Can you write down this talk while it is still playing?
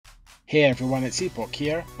Hey everyone, it's Epoch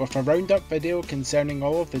here, with a roundup video concerning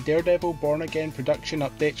all of the Daredevil Born Again production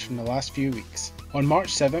updates from the last few weeks. On March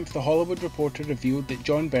 7th, The Hollywood Reporter revealed that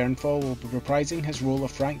Jon Bernthal will be reprising his role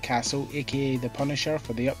of Frank Castle, aka The Punisher,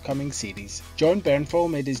 for the upcoming series. Jon Bernthal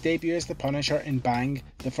made his debut as The Punisher in Bang,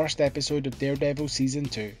 the first episode of Daredevil Season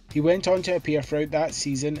 2. He went on to appear throughout that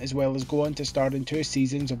season, as well as go on to star in 2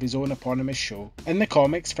 seasons of his own eponymous show. In the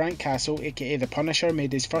comics, Frank Castle, aka The Punisher,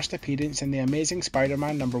 made his first appearance in The Amazing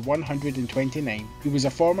Spider-Man number 129. He was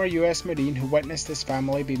a former US Marine who witnessed his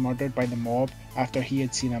family be murdered by the mob after he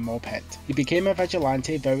had seen a mob hit. He became a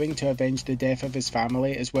vigilante, vowing to avenge the death of his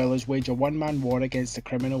family as well as wage a one-man war against the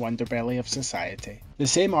criminal underbelly of society. The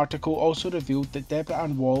same article also revealed that Deborah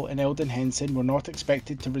Ann Woll and Eldon Henson were not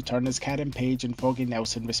expected to return as Karen Page and Foggy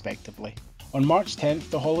Nelson respectively. On March 10th,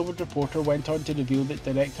 The Hollywood Reporter went on to reveal that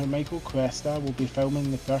director Michael Cuesta will be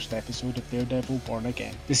filming the first episode of Daredevil Born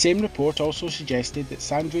Again. The same report also suggested that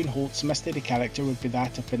Sandrine Holt's mystery character would be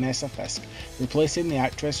that of Vanessa Fisk, replacing the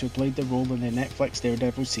actress who played the role in the Netflix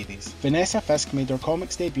Daredevil series. Vanessa Fisk made her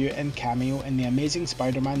comics debut in cameo in The Amazing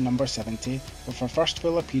Spider-Man number 70, with her first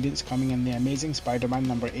full appearance coming in The Amazing Spider-Man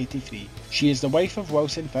number 83. She is the wife of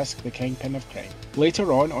Wilson Fisk, the Kingpin of Crime.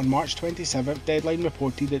 Later on March 27th, Deadline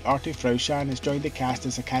reported that Artie Fraushan has joined the cast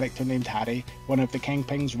as a character named Harry, one of the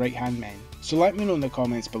Kingpin's right-hand men. So let me know in the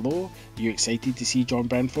comments below, are you excited to see Jon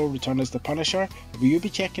Bernthal return as the Punisher, or will you be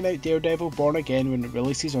checking out Daredevil Born Again when it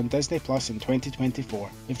releases on Disney Plus in 2024?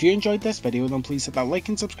 If you enjoyed this video, then please hit that like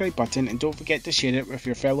and subscribe button and don't forget to share it with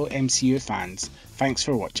your fellow MCU fans. Thanks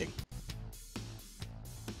for watching.